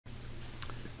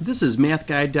This is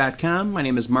MATHguide.com. My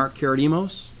name is Mark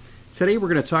Karadimos. Today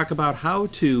we're going to talk about how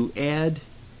to add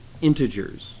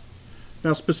integers.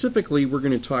 Now specifically we're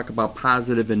going to talk about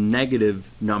positive and negative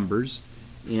numbers,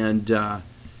 and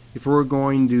if we're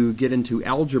going to get into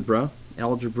algebra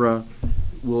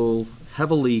will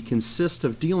heavily consist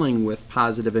of dealing with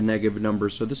positive and negative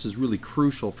numbers, so this is really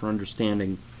crucial for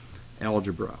understanding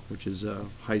algebra, which is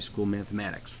high school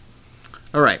mathematics.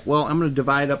 Alright, well, I'm going to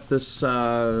divide up this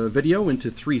video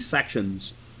into 3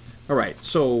 sections. Alright,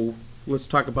 so let's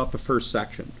talk about the first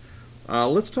section.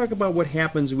 Let's talk about what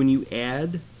happens when you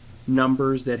add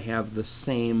numbers that have the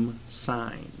same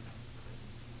sign.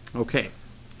 Okay,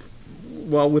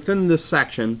 well, within this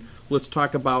section, let's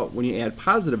talk about when you add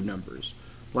positive numbers.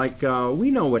 Like, we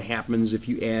know what happens if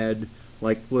you add,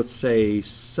 like, let's say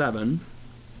 7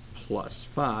 plus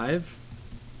 5.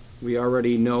 We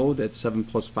already know that 7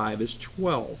 plus 5 is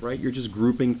 12, right? You're just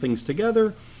grouping things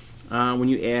together. When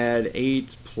you add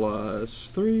 8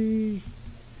 plus 3,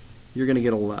 you're going to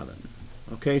get 11.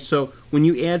 Okay, so when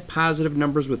you add positive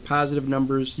numbers with positive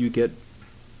numbers, you get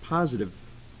positive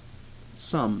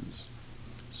sums.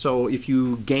 So if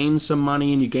you gain some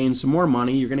money and you gain some more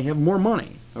money, you're going to have more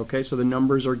money. Okay, so the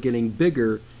numbers are getting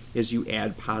bigger as you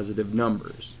add positive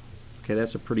numbers. Okay,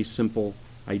 that's a pretty simple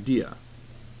idea.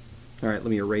 Alright,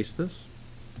 let me erase this.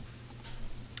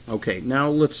 Okay, now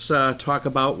let's talk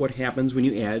about what happens when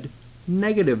you add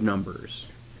negative numbers.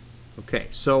 Okay,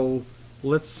 so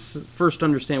let's first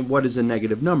understand what is a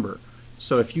negative number.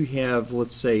 So if you have,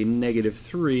 let's say, negative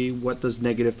 3, what does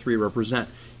negative 3 represent?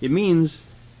 It means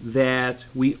that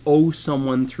we owe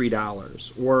someone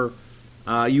 $3, or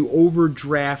you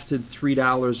overdrafted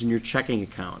 $3 in your checking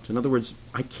account. In other words,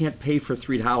 I can't pay for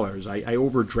 $3. I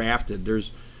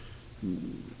overdrafted.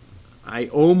 I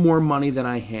owe more money than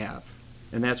I have,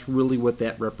 and that's really what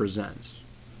that represents.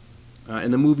 In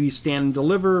the movie Stand and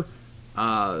Deliver,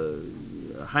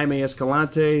 Jaime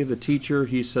Escalante, the teacher,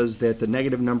 he says that the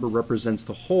negative number represents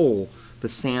the hole. The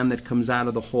sand that comes out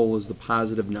of the hole is the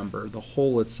positive number. The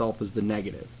hole itself is the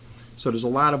negative. So there's a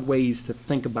lot of ways to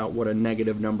think about what a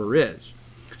negative number is.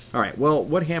 Alright, well,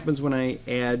 what happens when I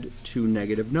add 2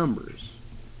 negative numbers?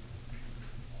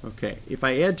 Okay, if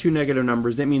I add 2 negative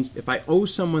numbers, that means if I owe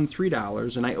someone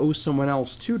 $3 and I owe someone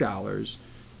else $2,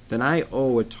 then I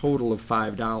owe a total of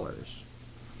 $5.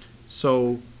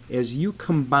 So as you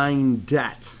combine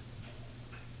debt,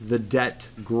 the debt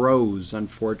grows,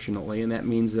 unfortunately, and that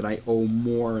means that I owe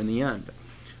more in the end.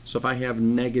 So if I have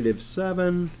negative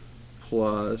 7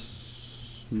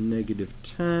 plus negative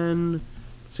 10,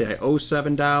 say I owe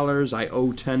 $7, I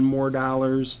owe 10 more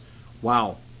dollars.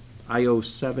 Wow, I owe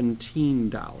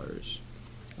 $17.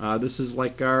 This is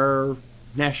like our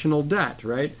national debt,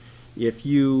 right? If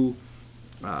you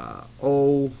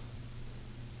owe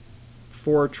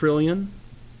 $4 trillion,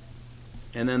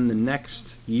 and then the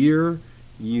next year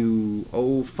you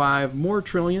owe 5 more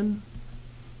trillion,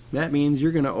 that means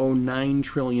you're going to owe 9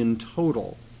 trillion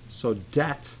total. So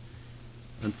debt,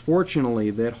 unfortunately,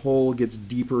 that hole gets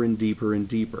deeper and deeper and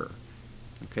deeper.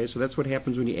 Okay, so that's what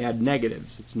happens when you add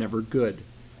negatives. It's never good.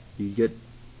 You get,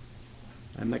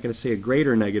 I'm not going to say a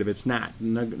greater negative, it's not. The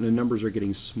numbers are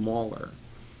getting smaller.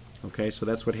 Okay, so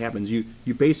that's what happens.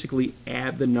 You basically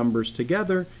add the numbers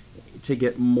together to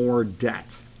get more debt.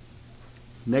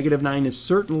 Negative 9 is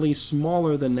certainly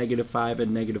smaller than negative 5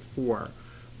 and negative 4,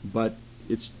 but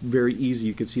it's very easy.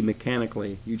 You can see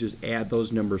mechanically, you just add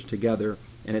those numbers together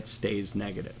and it stays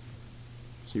negative.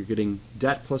 So you're getting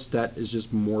debt plus debt is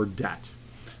just more debt.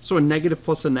 So a negative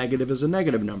plus a negative is a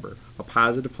negative number. A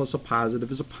positive plus a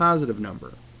positive is a positive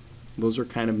number. Those are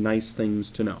kind of nice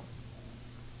things to know.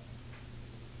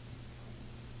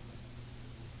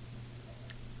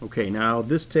 Okay, now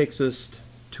this takes us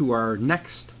to our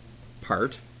next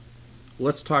part.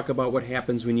 Let's talk about what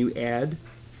happens when you add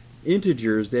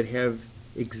integers that are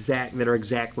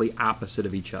exactly opposite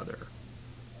of each other.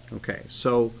 Okay,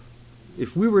 so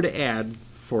if we were to add,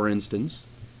 for instance,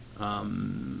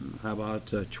 how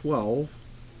about 12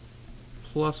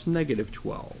 plus negative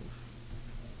 12?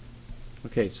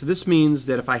 Okay, so this means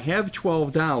that if I have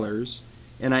 $12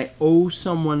 and I owe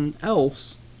someone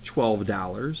else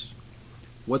 $12,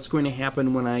 what's going to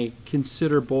happen when I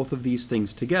consider both of these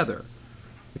things together?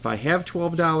 If I have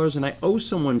 $12 and I owe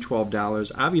someone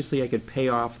 $12, obviously I could pay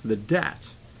off the debt.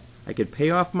 I could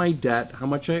pay off my debt, how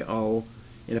much I owe,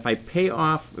 and if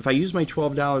I use my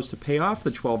 $12 to pay off the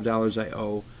 $12 I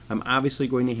owe, I'm obviously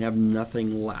going to have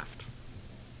nothing left.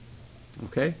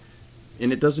 Okay?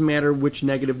 And it doesn't matter which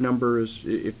negative number is,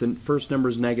 if the first number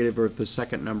is negative or if the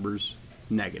second number is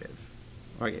negative.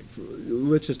 Okay,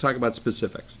 let's just talk about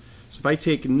specifics. So if I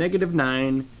take negative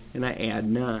 9 and I add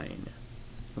 9,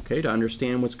 Okay, to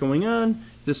understand what's going on,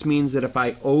 this means that if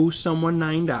I owe someone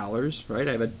 $9, right,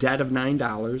 I have a debt of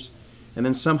 $9, and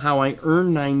then somehow I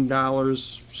earn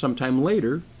 $9 sometime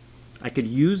later, I could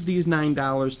use these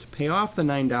 $9 to pay off the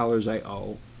 $9 I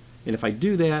owe, and if I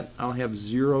do that, I'll have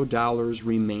 $0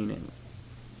 remaining.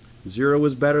 0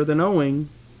 is better than owing,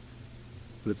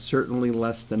 but it's certainly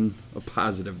less than a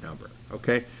positive number.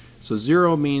 Okay, so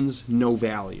 0 means no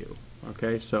value.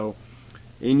 Okay, so,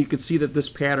 and you can see that this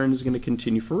pattern is going to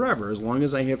continue forever as long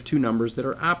as I have two numbers that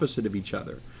are opposite of each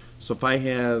other. So if I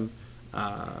have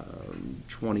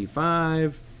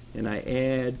 25 and I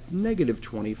add negative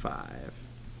 25,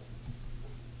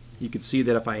 you can see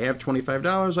that if I have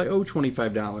 $25, I owe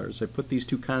 $25. I put these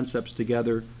two concepts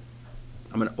together,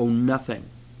 I'm going to owe nothing.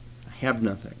 I have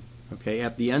nothing. Okay,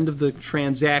 at the end of the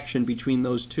transaction between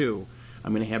those two,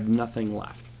 I'm going to have nothing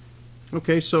left.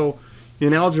 Okay, so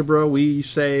in algebra, we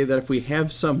say that if we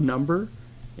have some number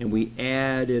and we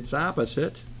add its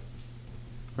opposite,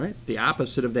 right, the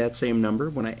opposite of that same number,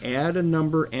 when I add a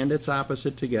number and its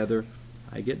opposite together,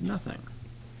 I get nothing.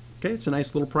 Okay, it's a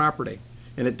nice little property,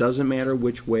 and it doesn't matter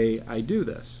which way I do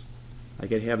this. I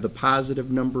could have the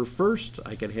positive number first,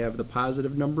 I could have the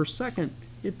positive number second.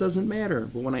 It doesn't matter,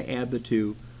 but when I add the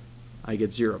two, I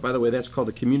get 0. By the way, that's called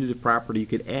a commutative property. You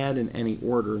could add in any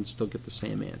order and still get the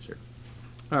same answer.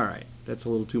 Alright, that's a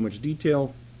little too much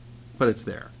detail, but it's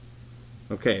there.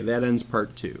 Okay, that ends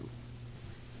part 2.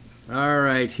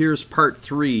 Alright, here's part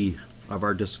 3 of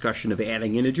our discussion of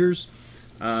adding integers.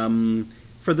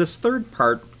 For this third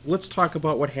part, let's talk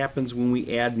about what happens when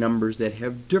we add numbers that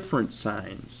have different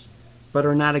signs, but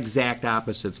are not exact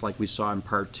opposites like we saw in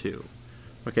part 2.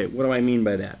 Okay, what do I mean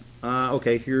by that?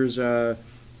 Okay, here's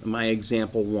my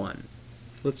example 1.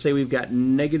 Let's say we've got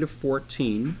negative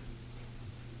 14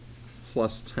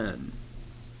 plus 10.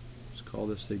 Let's call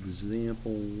this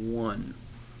example 1.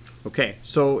 Okay,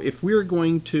 so if we're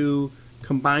going to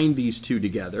combine these two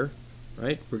together,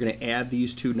 right, we're going to add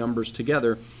these two numbers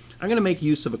together, I'm going to make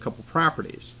use of a couple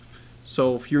properties.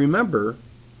 So if you remember,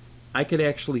 I could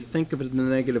actually think of it in the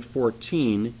negative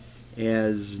 14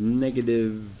 as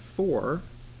negative 4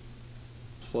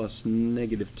 plus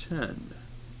negative 10.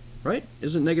 Right?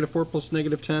 Isn't negative 4 plus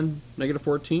negative 10 negative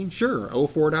 14? Sure. I owe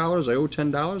 $4, I owe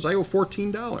 $10, I owe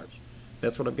 $14.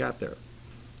 That's what I've got there.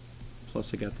 Plus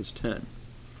I got this 10.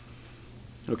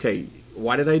 Okay,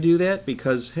 why did I do that?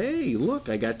 Because, hey, look,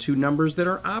 I got two numbers that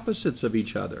are opposites of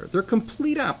each other. They're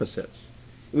complete opposites.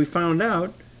 We found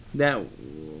out that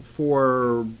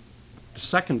for the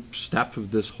second step of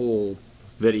this whole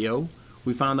video,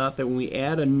 we found out that when we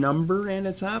add a number and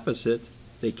its opposite,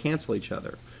 they cancel each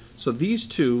other. So these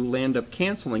two end up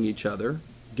canceling each other,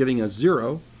 giving us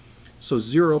 0. So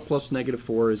 0 plus negative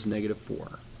 4 is negative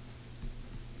 4.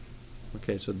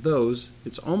 Okay, so those,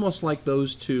 it's almost like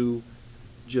those two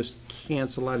just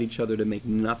cancel out each other to make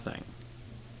nothing.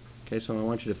 Okay, so I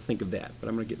want you to think of that, but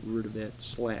I'm going to get rid of that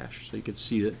slash so you can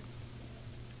see it.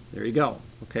 There you go.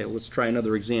 Okay, let's try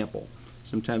another example.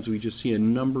 Sometimes we just see a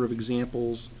number of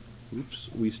examples. Oops,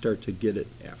 we start to get it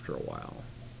after a while.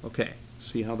 Okay,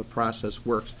 see how the process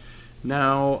works.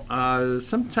 Now,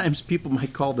 sometimes people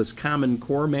might call this Common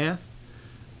Core math.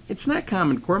 It's not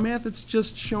Common Core math, it's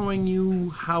just showing you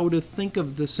how to think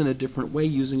of this in a different way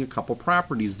using a couple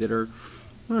properties that are,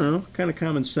 I don't know, kind of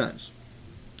common sense.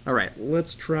 Alright,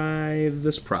 let's try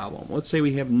this problem. Let's say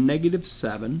we have negative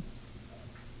 7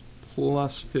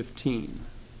 plus 15.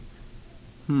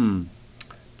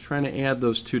 Trying to add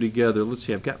those two together. Let's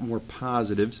see, I've got more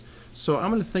positives. So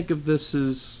I'm going to think of this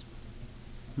as,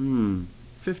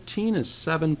 15 is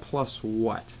 7 plus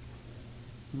what?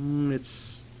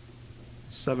 It's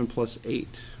 7 plus 8.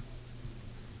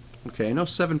 Okay, I know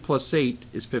 7 plus 8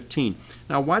 is 15.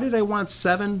 Now, why did I want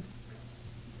 7,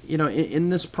 in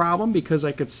this problem? Because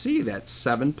I could see that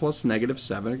 7 plus negative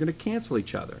 7 are going to cancel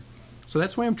each other. So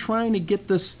that's why I'm trying to get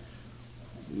this,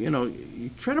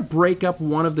 you try to break up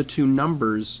one of the two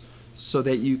numbers so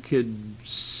that you could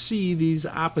see these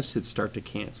opposites start to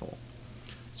cancel.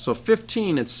 So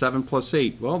 15, it's 7 plus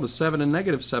 8. Well, the 7 and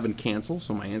negative 7 cancel,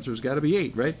 so my answer's got to be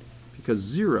 8, right? Because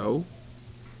 0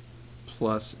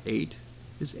 plus 8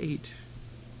 is 8.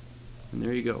 And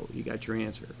there you go. You got your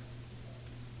answer.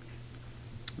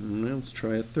 And now let's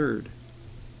try a third.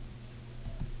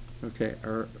 Okay,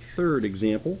 our third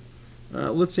example.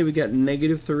 Let's say we got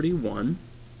negative 31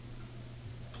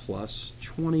 plus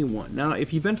 21. Now,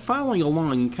 if you've been following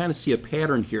along, you can kind of see a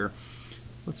pattern here.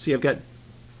 Let's see, I've got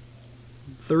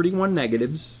 31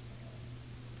 negatives,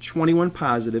 21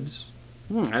 positives.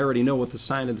 I already know what the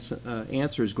sign of the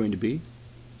answer is going to be.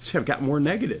 See, I've got more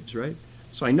negatives, right?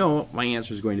 So I know my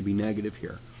answer is going to be negative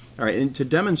here. All right, and to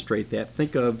demonstrate that,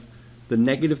 think of the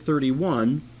negative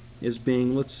 31 is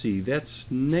being, let's see, that's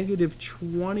negative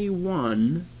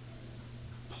 21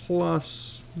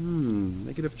 plus,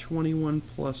 negative 21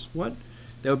 plus what?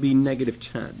 That would be negative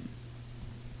 10.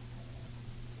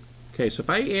 Okay, so if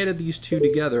I added these two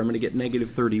together, I'm going to get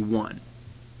negative 31.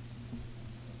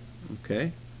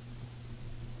 Okay.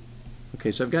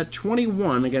 Okay, so I've got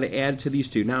 21 I got to add to these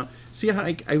two. Now, see how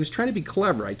I was trying to be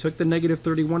clever. I took the negative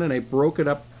 31 and I broke it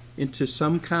up into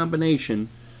some combination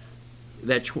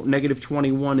that negative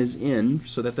 21 is in,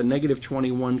 so that the negative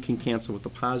 21 can cancel with the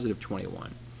positive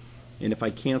 21. And if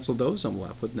I cancel those, I'm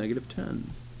left with negative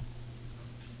 10.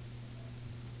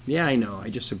 Yeah, I know. I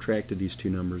just subtracted these two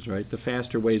numbers, right? The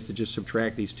faster way is to just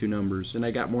subtract these two numbers. And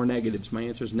I got more negatives. My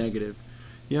answer is negative.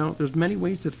 You know, there's many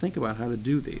ways to think about how to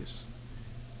do these.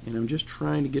 And I'm just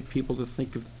trying to get people to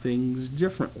think of things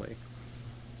differently.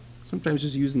 Sometimes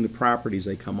just using the properties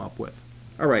I come up with.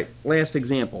 All right, last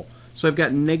example. So I've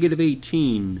got negative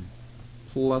 18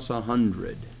 plus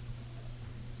 100.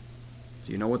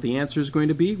 Do you know what the answer is going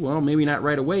to be? Well, maybe not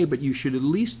right away, but you should at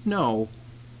least know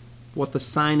what the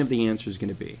sign of the answer is going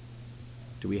to be.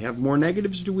 Do we have more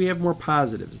negatives or do we have more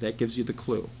positives? That gives you the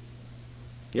clue.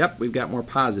 Yep, we've got more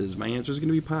positives. My answer is going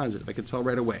to be positive. I can tell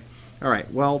right away. All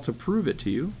right, well, to prove it to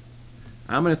you,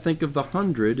 I'm going to think of the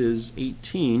 100 as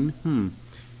 18.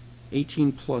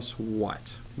 18 plus what?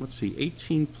 Let's see,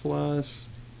 18 plus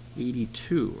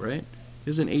 82, right?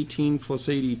 Isn't 18 plus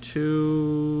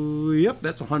 82? Yep,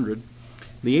 that's 100.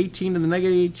 The 18 and the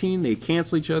negative 18, they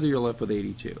cancel each other. You're left with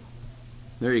 82.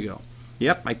 There you go.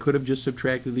 Yep, I could have just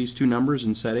subtracted these two numbers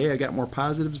and said, hey, I got more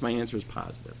positives. My answer is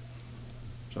positive.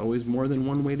 There's always more than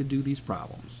one way to do these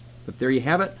problems. But there you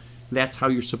have it. That's how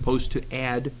you're supposed to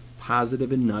add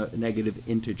positive and negative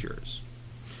integers.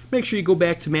 Make sure you go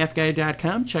back to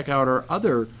MATHguide.com, check out our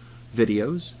other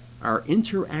videos, our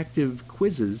interactive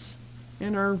quizzes,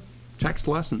 and our text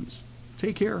lessons.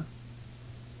 Take care.